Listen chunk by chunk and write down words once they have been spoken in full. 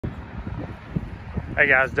Hey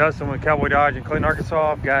guys, Dustin with Cowboy Dodge in Clinton,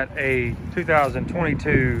 Arkansas. I've got a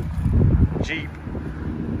 2022 Jeep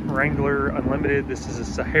Wrangler Unlimited. This is a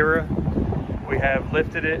Sahara. We have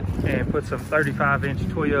lifted it and put some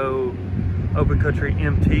 35-inch Toyo open country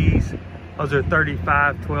MTs. Those are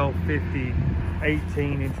 35, 12, 50,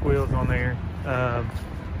 18-inch wheels on there.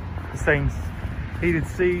 This thing's heated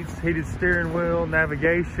seats, heated steering wheel,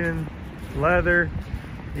 navigation, leather.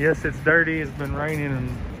 Yes, it's dirty. It's been raining and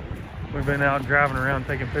we've been out driving around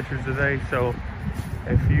taking pictures today. So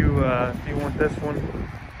if you want this one,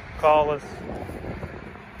 call us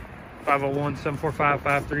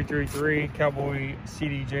 501-745-5333,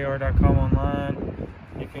 cowboycdjr.com online.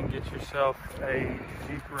 You can get yourself a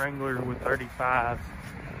Jeep Wrangler with 35s.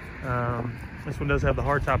 This one does have the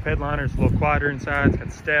hardtop headliner. It's a little quieter inside. It's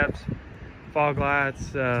got steps, fog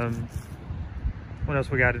lights. What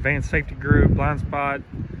else we got? Advanced safety group, blind spot,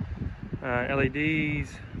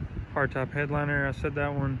 LEDs, hardtop headliner. I said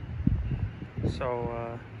that one.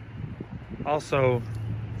 So also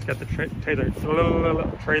it's got the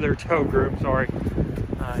trailer tow group. Sorry,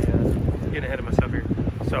 I getting ahead of myself here.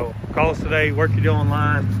 So call us today. Work your deal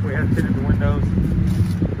online. We have tinted the windows.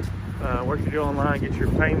 Work your deal online. Get your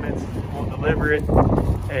payments. We'll deliver it.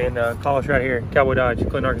 And call us right here, Cowboy Dodge,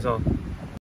 Clinton, Arkansas.